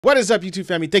What is up, YouTube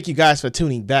family? Thank you guys for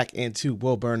tuning back into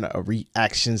Wilburn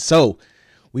Reaction. So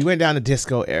we went down the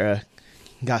disco era,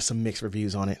 got some mixed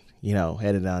reviews on it, you know,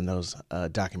 headed down those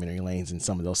documentary lanes in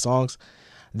some of those songs.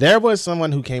 There was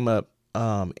someone who came up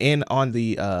in on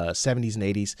the 70s and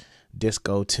 80s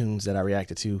disco tunes that I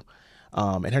reacted to.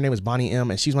 And her name was Boney M.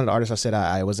 And she's one of the artists I said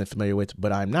I wasn't familiar with,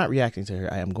 but I'm not reacting to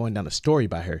her. I am going down a story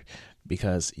by her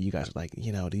because you guys are like,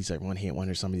 you know, these are one-hit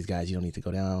wonders. Some of these guys, you don't need to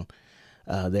go down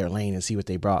their lane and see what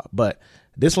they brought. But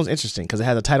this one's interesting because it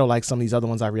has a title like some of these other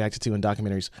ones I reacted to in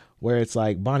documentaries where it's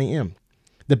like Boney M,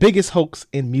 the biggest hoax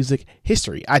in music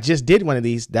history. I just did one of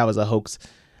these. That was a hoax.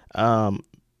 Milli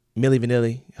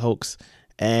Vanilli hoax.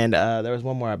 And there was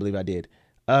one more I believe I did.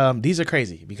 These are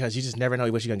crazy because you just never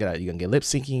know what you're gonna get out. You're gonna get lip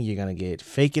syncing, you're gonna get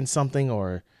faking something,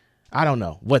 or I don't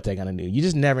know what they're gonna do. You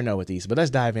just never know with these. But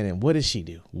let's dive in. And what did she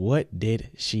do? What did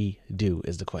she do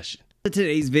is the question. In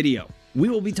today's video, we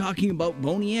will be talking about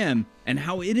Boney M and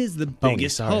how it is the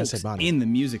biggest hoax in the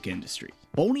music industry.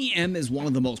 Boney M is one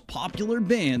of the most popular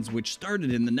bands which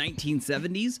started in the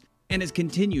 1970s and has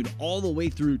continued all the way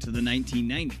through to the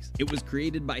 1990s. It was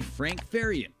created by Frank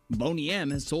Farian. Boney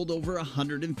M has sold over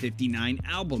 159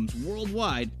 albums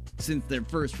worldwide since their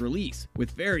first release,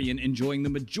 with Farian enjoying the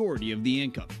majority of the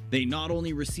income. They not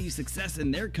only received success in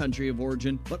their country of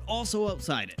origin, but also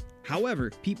outside it.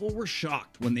 However, people were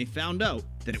shocked when they found out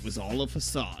that it was all a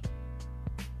facade.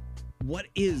 What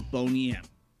is Boney M?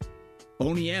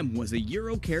 Boney M was a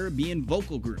Euro-Caribbean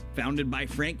vocal group founded by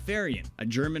Frank Farian, a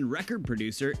German record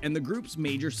producer and the group's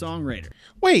major songwriter.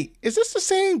 Wait, is this the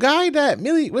same guy that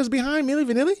was behind Milli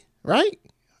Vanilli? Right?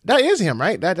 That is him,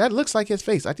 right? That looks like his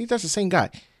face. I think that's the same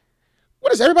guy.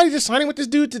 What is everybody just signing with this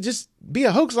dude to just be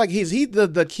a hoax? Like, is he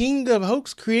the king of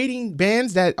hoax, creating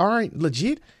bands that aren't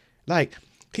legit? Like,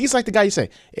 he's like the guy you say,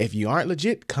 if you aren't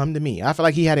legit, come to me. I feel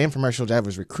like he had an infomercial that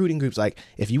was recruiting groups. Like,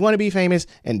 if you want to be famous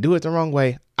and do it the wrong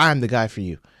way, I'm the guy for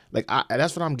you. Like,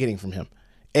 that's what I'm getting from him.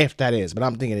 If that is, but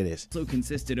I'm thinking it is. Also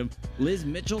consisted of Liz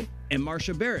Mitchell and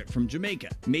Marcia Barrett from Jamaica,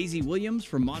 Maisie Williams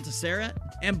from Montserrat,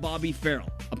 and Bobby Farrell,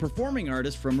 a performing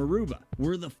artist from Aruba,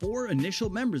 were the four initial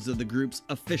members of the group's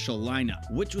official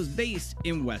lineup, which was based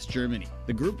in West Germany.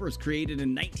 The group was created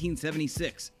in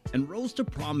 1976 and rose to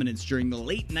prominence during the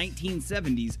late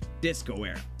 1970s disco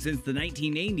era. Since the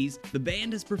 1980s, the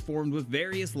band has performed with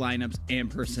various lineups and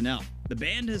personnel. The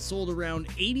band has sold around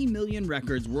 80 million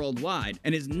records worldwide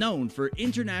and is known for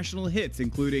international hits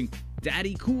including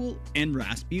Daddy Cool and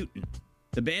Rasputin.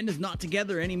 The band is not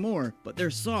together anymore, but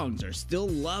their songs are still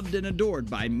loved and adored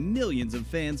by millions of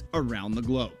fans around the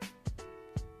globe.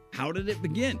 How did it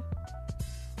begin?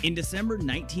 In December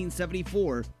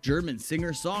 1974, German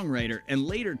singer-songwriter and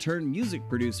later turned music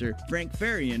producer Frank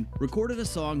Farian recorded a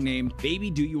song named Baby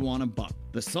Do You Wanna Bump.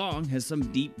 The song has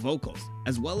some deep vocals,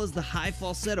 as well as the high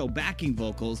falsetto backing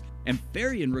vocals, and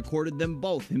Farian recorded them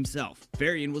both himself.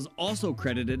 Farian was also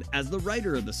credited as the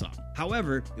writer of the song.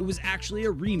 However, it was actually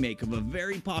a remake of a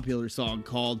very popular song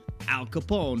called Al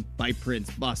Capone by Prince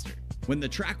Buster. When the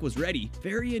track was ready,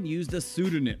 Farian used a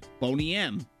pseudonym, Boney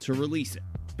M, to release it.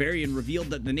 Farian revealed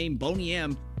that the name Boney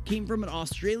M came from an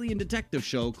Australian detective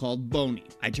show called Boney.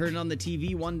 I turned on the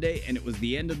TV one day and it was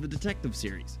the end of the detective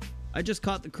series. I just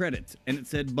caught the credits and it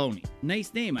said Boney.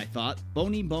 Nice name, I thought.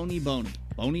 Boney, Boney, Boney.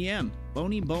 Boney M.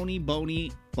 Boney, Boney,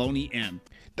 Boney, Boney M.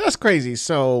 That's crazy.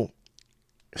 So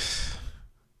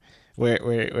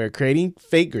we're creating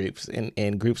fake groups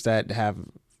and groups that have,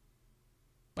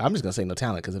 I'm just gonna say no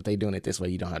talent, because if they're doing it this way,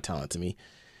 you don't have talent to me.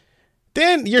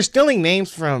 Then you're stealing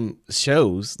names from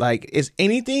shows. Like, is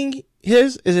anything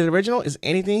his? Is it original? Is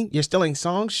anything? You're stealing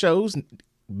songs, shows,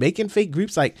 making fake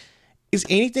groups. Like, is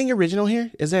anything original here?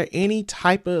 Is there any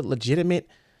type of legitimate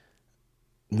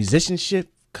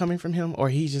musicianship coming from him? Or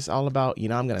he's just all about, you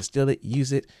know, I'm going to steal it,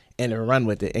 use it, and run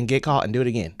with it and get caught and do it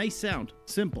again? Nice sound.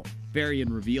 Simple.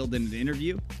 Farian revealed in an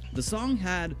interview, the song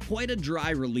had quite a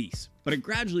dry release, but it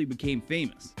gradually became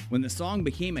famous. When the song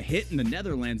became a hit in the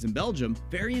Netherlands and Belgium,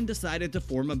 Farian decided to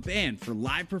form a band for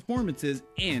live performances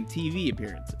and TV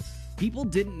appearances. People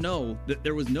didn't know that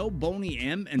there was no Boney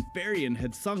M and Farian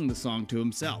had sung the song to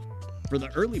himself. For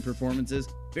the early performances,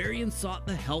 Farian sought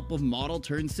the help of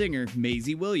model-turned-singer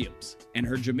Maisie Williams and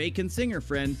her Jamaican singer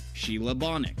friend Sheila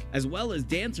Bonnick, as well as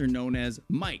dancer known as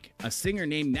Mike. A singer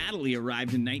named Natalie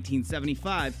arrived in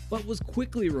 1975, but was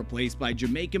quickly replaced by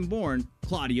Jamaican-born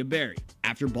Claudia Berry.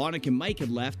 After Bonnick and Mike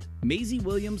had left, Maisie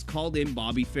Williams called in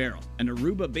Bobby Farrell, an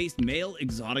Aruba-based male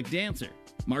exotic dancer.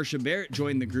 Marcia Barrett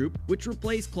joined the group, which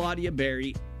replaced Claudia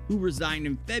Berry, who resigned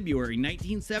in February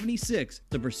 1976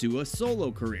 to pursue a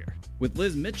solo career. With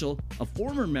Liz Mitchell, a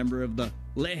former member of the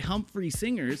Les Humphrey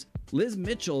Singers, Liz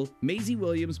Mitchell, Maisie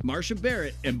Williams, Marsha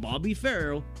Barrett, and Bobby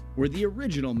Farrell were the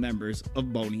original members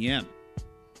of Boney M.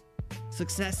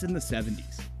 Success in the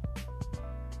 70s.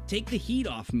 Take the Heat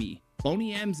Off Me,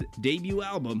 Boney M's debut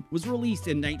album, was released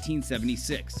in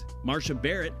 1976. Marsha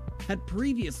Barrett had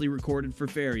previously recorded for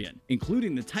Farian,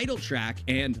 including the title track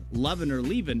and Lovin' or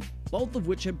Leavin', both of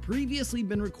which had previously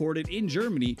been recorded in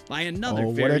Germany by another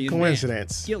Farian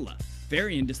coincidence. band, Gilla.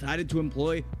 Farian decided to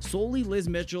employ solely Liz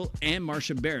Mitchell and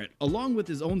Marsha Barrett, along with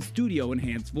his own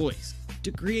studio-enhanced voice,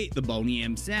 to create the Boney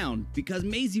M sound because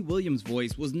Maisie Williams'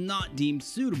 voice was not deemed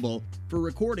suitable for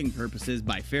recording purposes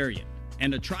by Farian.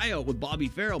 And a tryout with Bobby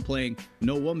Farrell playing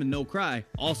No Woman No Cry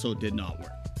also did not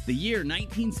work. The year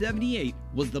 1978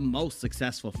 was the most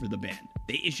successful for the band.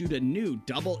 They issued a new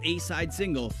double A-side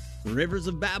single, Rivers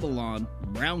of Babylon,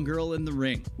 Brown Girl in the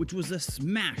Ring, which was a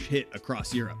smash hit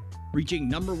across Europe, reaching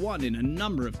 #1 in a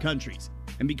number of countries,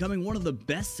 and becoming one of the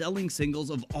best-selling singles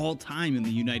of all time in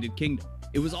the United Kingdom.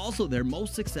 It was also their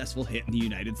most successful hit in the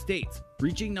United States,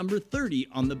 reaching #30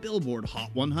 on the Billboard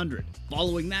Hot 100.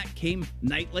 Following that came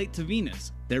Nightlight to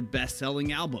Venus, their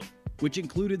best-selling album, which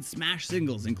included smash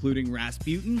singles including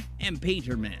Rasputin and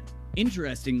Painter Man.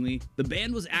 Interestingly, the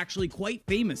band was actually quite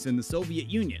famous in the Soviet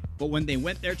Union, but when they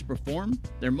went there to perform,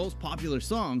 their most popular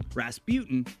song,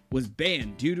 Rasputin, was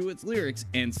banned due to its lyrics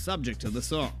and subject of the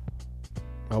song.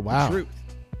 Oh, wow. The truth.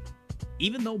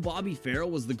 Even though Bobby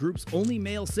Farrell was the group's only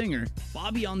male singer,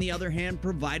 Bobby, on the other hand,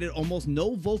 provided almost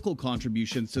no vocal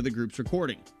contributions to the group's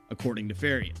recording, according to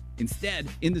Farian. Instead,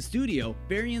 in the studio,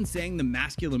 Farian sang the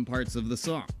masculine parts of the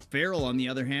song. Farrell, on the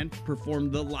other hand,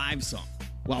 performed the live song.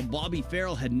 While Bobby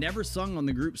Farrell had never sung on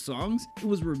the group's songs, it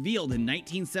was revealed in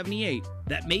 1978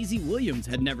 that Maisie Williams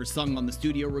had never sung on the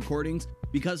studio recordings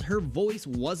because her voice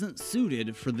wasn't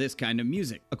suited for this kind of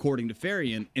music, according to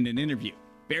Farian in an interview.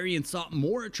 Farian sought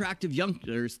more attractive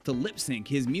youngsters to lip-sync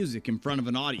his music in front of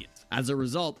an audience. As a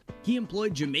result, he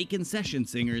employed Jamaican session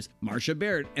singers Marsha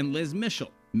Barrett and Liz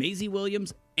Mitchell, Maisie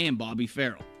Williams, and Bobby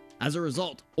Farrell. As a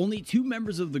result, only 2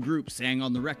 members of the group sang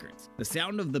on the records. The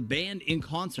sound of the band in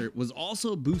concert was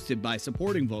also boosted by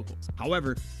supporting vocals.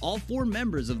 However, all 4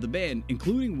 members of the band,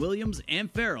 including Williams and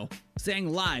Farrell,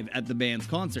 sang live at the band's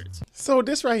concerts. So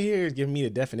this right here is giving me the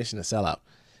definition of sellout.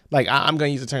 Like, I'm going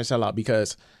to use the term sellout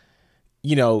because,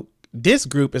 you know, this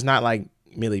group is not like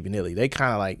Milli Vanilli. They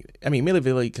kind of like, I mean, Milli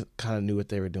Vanilli kind of knew what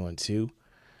they were doing too.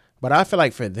 But I feel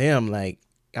like for them, like,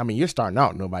 I mean, you're starting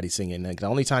out, nobody's singing. Like, the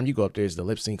only time you go up there is the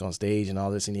lip sync on stage and all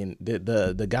this. And then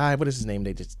the guy, what is his name?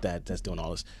 That's doing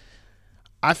all this.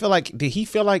 I feel like, did he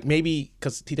feel like maybe,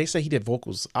 because they say he did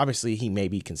vocals, obviously he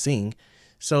maybe can sing.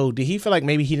 So did he feel like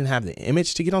maybe he didn't have the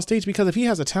image to get on stage? Because if he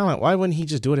has a talent, why wouldn't he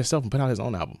just do it himself and put out his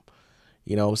own album?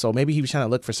 You know, so maybe he was trying to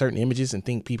look for certain images and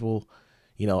think people,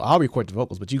 you know, I'll record the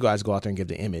vocals, but you guys go out there and get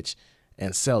the image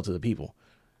and sell to the people.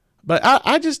 But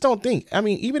I just don't think, I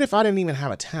mean, even if I didn't even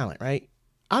have a talent, right?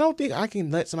 I don't think I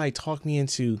can let somebody talk me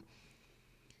into,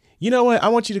 you know what, I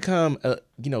want you to come,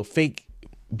 you know,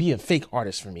 be a fake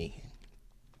artist for me.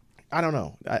 I don't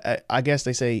know. I guess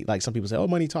they say, like, some people say, oh,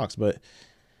 money talks, but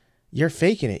you're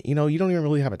faking it. You know, you don't even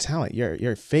really have a talent.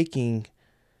 You're faking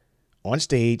on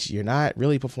stage. You're not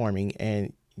really performing,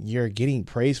 and you're getting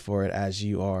praise for it as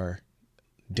you are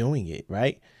doing it,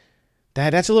 right?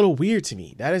 That's a little weird to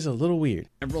me. That is a little weird.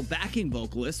 Several backing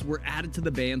vocalists were added to the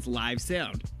band's live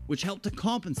sound, which helped to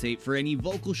compensate for any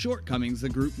vocal shortcomings the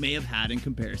group may have had in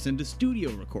comparison to studio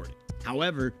recordings.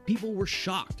 However, people were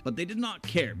shocked, but they did not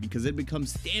care because it had become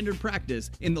standard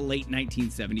practice in the late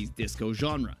 1970s disco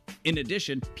genre. In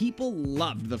addition, people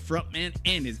loved the frontman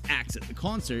and his acts at the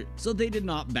concert, so they did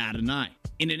not bat an eye.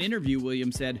 In an interview,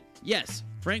 Williams said, "Yes,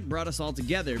 Frank brought us all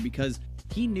together because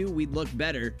he knew we'd look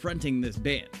better fronting this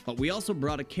band, but we also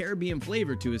brought a Caribbean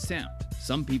flavor to his sound.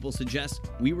 Some people suggest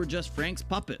we were just Frank's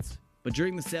puppets. But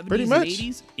during the 70s and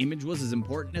 80s, image was as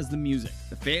important as the music.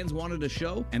 The fans wanted a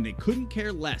show, and they couldn't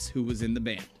care less who was in the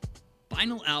band."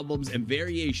 Final albums and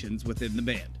variations within the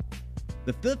band.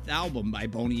 The 5th album by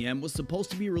Boney M was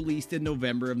supposed to be released in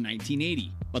November of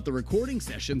 1980, but the recording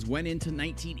sessions went into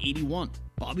 1981.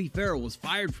 Bobby Farrell was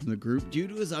fired from the group due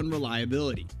to his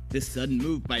unreliability. This sudden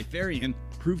move by Farian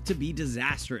proved to be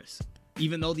disastrous.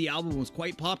 Even though the album was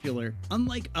quite popular,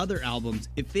 unlike other albums,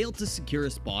 it failed to secure a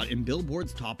spot in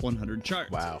Billboard's Top 100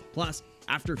 charts. Wow. Plus,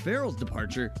 after Farrell's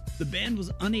departure, the band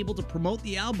was unable to promote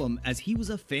the album as he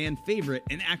was a fan favorite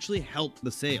and actually helped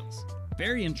the sales.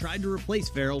 Farian tried to replace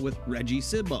Farrell with Reggie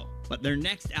Sibbo, but their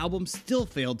next album still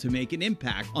failed to make an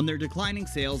impact on their declining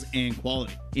sales and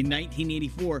quality. In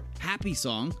 1984, Happy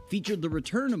Song featured the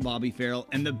return of Bobby Farrell,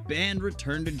 and the band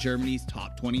returned to Germany's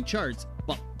top 20 charts,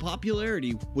 but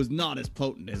popularity was not as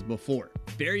potent as before.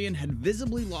 Varian had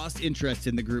visibly lost interest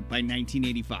in the group by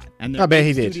 1985, and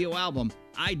their studio album,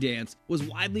 I Dance, was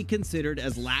widely considered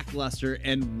as lackluster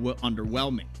and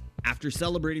underwhelming. After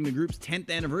celebrating the group's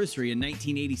 10th anniversary in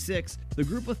 1986, the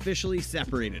group officially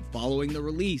separated following the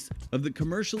release of the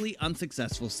commercially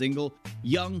unsuccessful single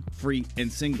Young, Free,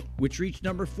 and Single, which reached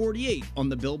number 48 on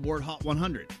the Billboard Hot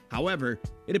 100. However,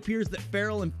 it appears that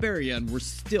Farrell and Farian were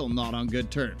still not on good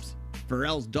terms.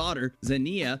 Farrell's daughter,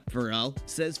 Zania Farrell,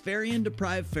 says Farian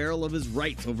deprived Farrell of his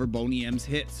rights over Boney M's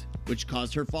hits, which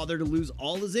caused her father to lose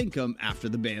all his income after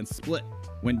the band split.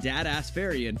 When Dad asked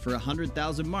Farian for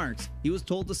 100,000 marks, he was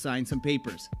told to sign some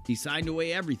papers. He signed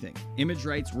away everything: image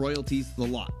rights, royalties, the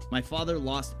lot. My father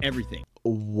lost everything.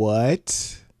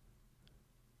 What?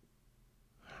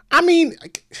 I mean,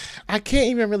 I can't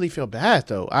even really feel bad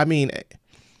though. I mean,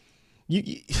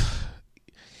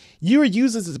 you were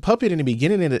used as a puppet in the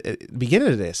beginning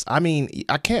of this. I mean,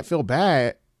 I can't feel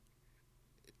bad.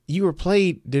 You were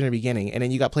played during the beginning, and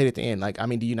then you got played at the end. Like, I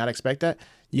mean, do you not expect that?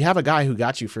 You have a guy who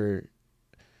got you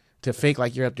to fake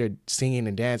like you're up there singing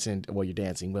and dancing. Well, you're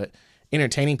dancing, but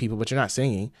entertaining people, but you're not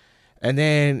singing. And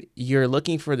then you're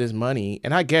looking for this money,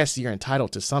 and I guess you're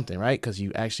entitled to something, right? Because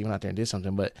you actually went out there and did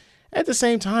something. But at the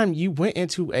same time, you went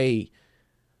into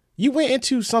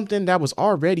something that was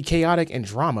already chaotic and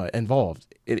drama involved.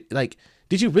 Like,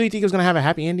 did you really think it was gonna have a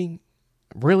happy ending?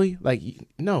 Really? Like,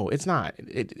 no, it's not.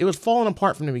 It was falling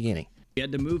apart from the beginning. I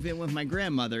had to move in with my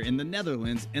grandmother in the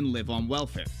Netherlands and live on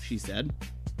welfare, she said.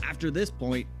 After this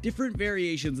point, different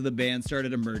variations of the band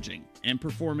started emerging and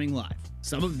performing live.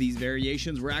 Some of these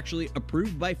variations were actually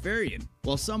approved by Farian,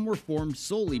 while some were formed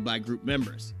solely by group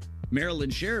members. Marilyn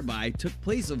Sherabai took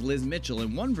place of Liz Mitchell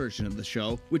in one version of the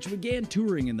show, which began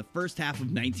touring in the first half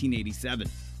of 1987.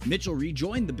 Mitchell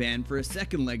rejoined the band for a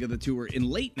second leg of the tour in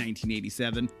late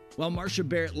 1987, while Marcia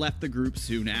Barrett left the group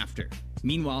soon after.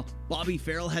 Meanwhile, Bobby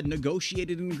Farrell had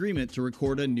negotiated an agreement to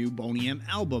record a new Boney M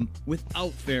album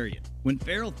without Farian. When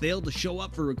Farrell failed to show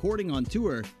up for recording on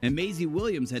tour, and Maisie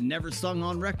Williams had never sung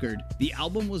on record, the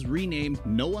album was renamed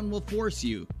No One Will Force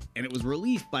You, and it was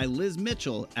released by Liz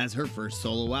Mitchell as her first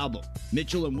solo album.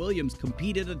 Mitchell and Williams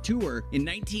competed a tour in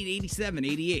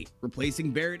 1987-88,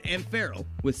 replacing Barrett and Farrell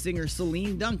with singer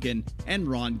Celine Duncan and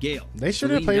Ron Gale. They should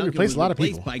have replaced a lot of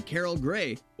people. Replaced by Carol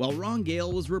Gray, while Ron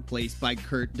Gale was replaced by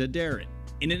Kurt DeDarren.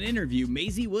 In an interview,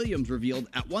 Maisie Williams revealed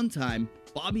at one time,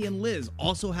 Bobby and Liz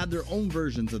also had their own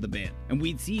versions of the band, and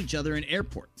we'd see each other in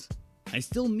airports. I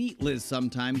still meet Liz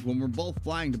sometimes when we're both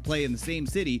flying to play in the same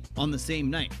city on the same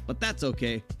night, but that's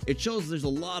okay. It shows there's a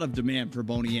lot of demand for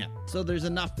Boney M, so there's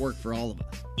enough work for all of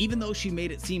us. Even though she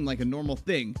made it seem like a normal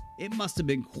thing, it must have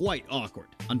been quite awkward.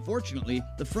 Unfortunately,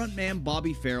 the frontman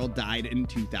Bobby Farrell died in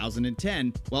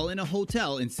 2010 while in a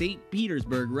hotel in St.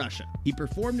 Petersburg, Russia. He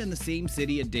performed in the same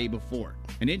city a day before.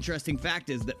 An interesting fact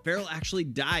is that Farrell actually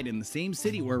died in the same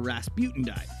city where Rasputin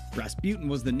died. Rasputin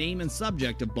was the name and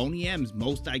subject of Boney M's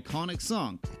most iconic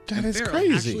song. That is Farrell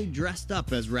crazy. actually dressed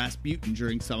up as Rasputin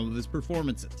during some of his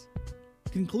performances.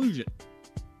 Conclusion.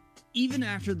 Even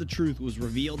after the truth was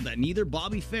revealed that neither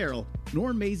Bobby Farrell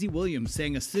nor Maisie Williams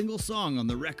sang a single song on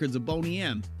the records of Boney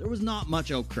M, there was not much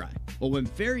outcry. But when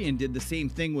Farian did the same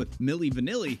thing with Milli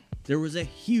Vanilli, there was a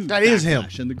huge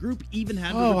backlash, and the group even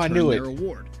had to return their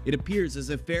award. It appears as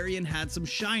if Farian had some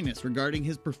shyness regarding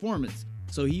his performance,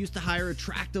 so he used to hire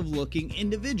attractive-looking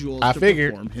individuals to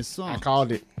perform his song. I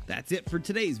called it. That's it for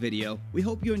today's video. We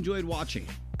hope you enjoyed watching.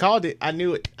 Called it. I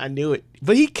knew it. I knew it.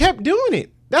 But he kept doing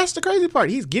it. That's the crazy part.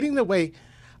 He's getting the way.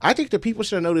 I think the people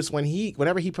should have noticed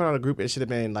whenever he put on a group, it should have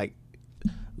been like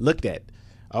looked at.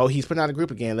 Oh, he's putting out a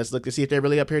group again. Let's look to see if they're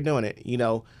really up here doing it. You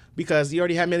know, because you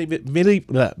already had Milli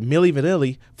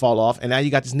Vanilli fall off, and now you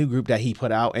got this new group that he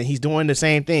put out, and he's doing the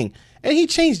same thing. And he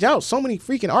changed out so many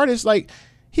freaking artists. Like,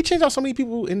 he changed out so many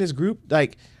people in this group.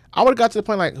 Like, I would have got to the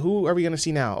point like, who are we gonna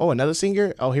see now? Oh, another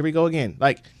singer. Oh, here we go again.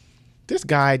 Like, this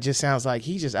guy just sounds like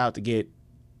he's just out to get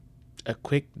a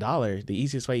quick dollar the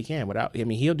easiest way he can. Without, I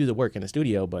mean, he'll do the work in the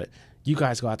studio, but you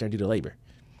guys go out there and do the labor.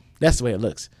 That's the way it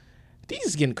looks. These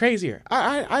is getting crazier.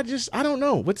 I don't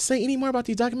know what to say anymore about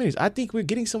these documentaries. I think we're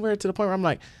getting somewhere to the point where I'm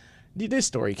like, this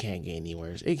story can't get any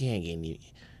worse. It can't get any.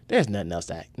 There's nothing else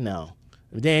that no.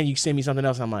 Then you send me something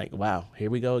else. I'm like, wow, here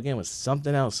we go again with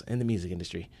something else in the music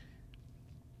industry.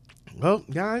 Well,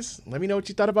 guys, let me know what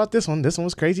you thought about this one. This one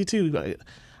was crazy too.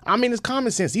 I mean, it's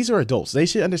common sense. These are adults. They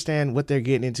should understand what they're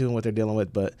getting into and what they're dealing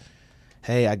with. But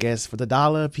hey, I guess for the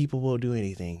dollar, people will do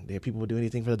anything. People will do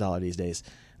anything for the dollar these days.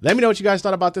 Let me know what you guys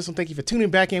thought about this one. Thank you for tuning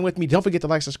back in with me. Don't forget to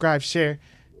like, subscribe, share.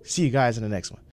 See you guys in the next one.